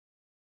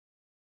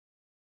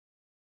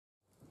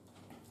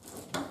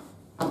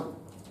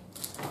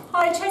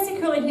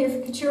Cooley here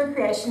for Couture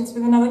Creations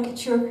with another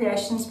Couture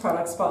Creations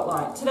product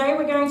spotlight. Today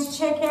we're going to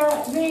check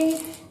out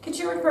the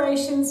Couture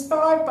Creations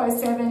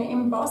 5x7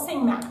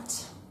 embossing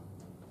mat.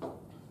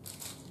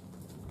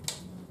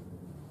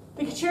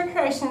 The Couture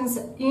Creations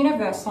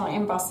universal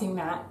embossing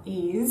mat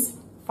is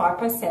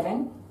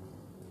 5x7,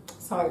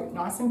 so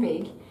nice and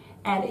big,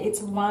 and it's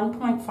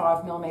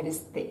 1.5 millimeters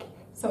thick.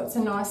 So it's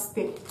a nice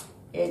thick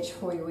edge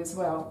for you as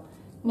well.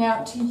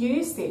 Now to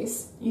use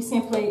this, you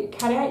simply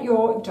cut out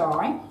your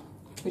die,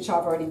 which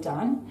I've already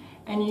done,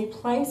 and you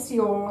place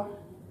your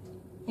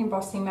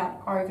embossing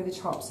mat over the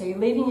top. So you're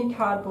leaving your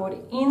cardboard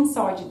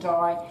inside your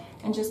die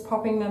and just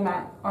popping the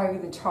mat over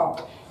the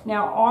top.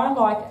 Now I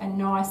like a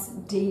nice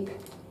deep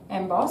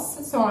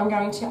emboss, so I'm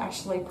going to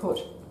actually put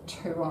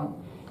 2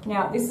 on.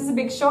 Now this is a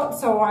big shot,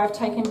 so I've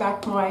taken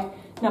back my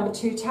number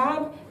 2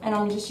 tab and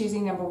I'm just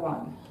using number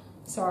 1.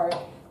 So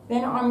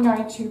then I'm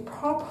going to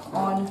pop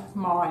on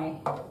my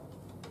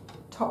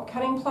top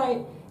cutting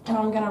plate and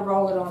I'm going to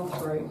roll it on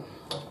through.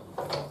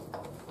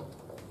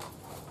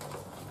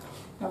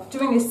 Now,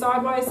 doing this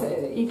sideways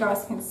so you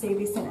guys can see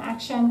this in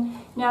action.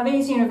 Now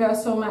these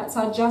universal mats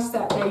are just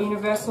that, they're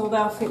universal,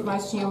 they'll fit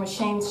most of your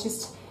machines,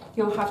 just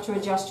you'll have to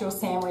adjust your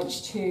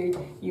sandwich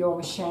to your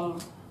machine.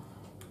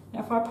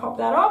 Now if I pop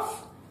that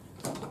off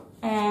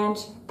and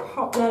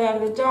pop that out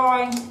of the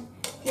die,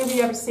 you'll be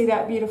able to see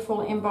that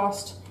beautiful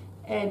embossed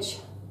edge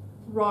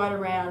right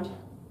around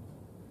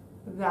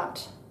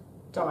that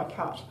die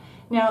cut.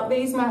 Now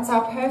these mats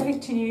are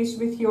perfect to use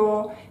with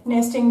your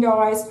nesting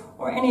dies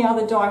or any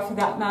other die for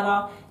that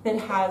matter that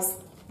has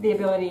the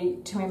ability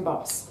to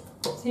emboss.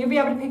 So you'll be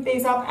able to pick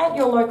these up at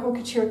your local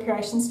Couture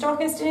Creations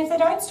stockist, and if they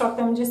don't stock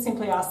them, just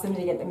simply ask them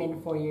to get them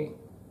in for you.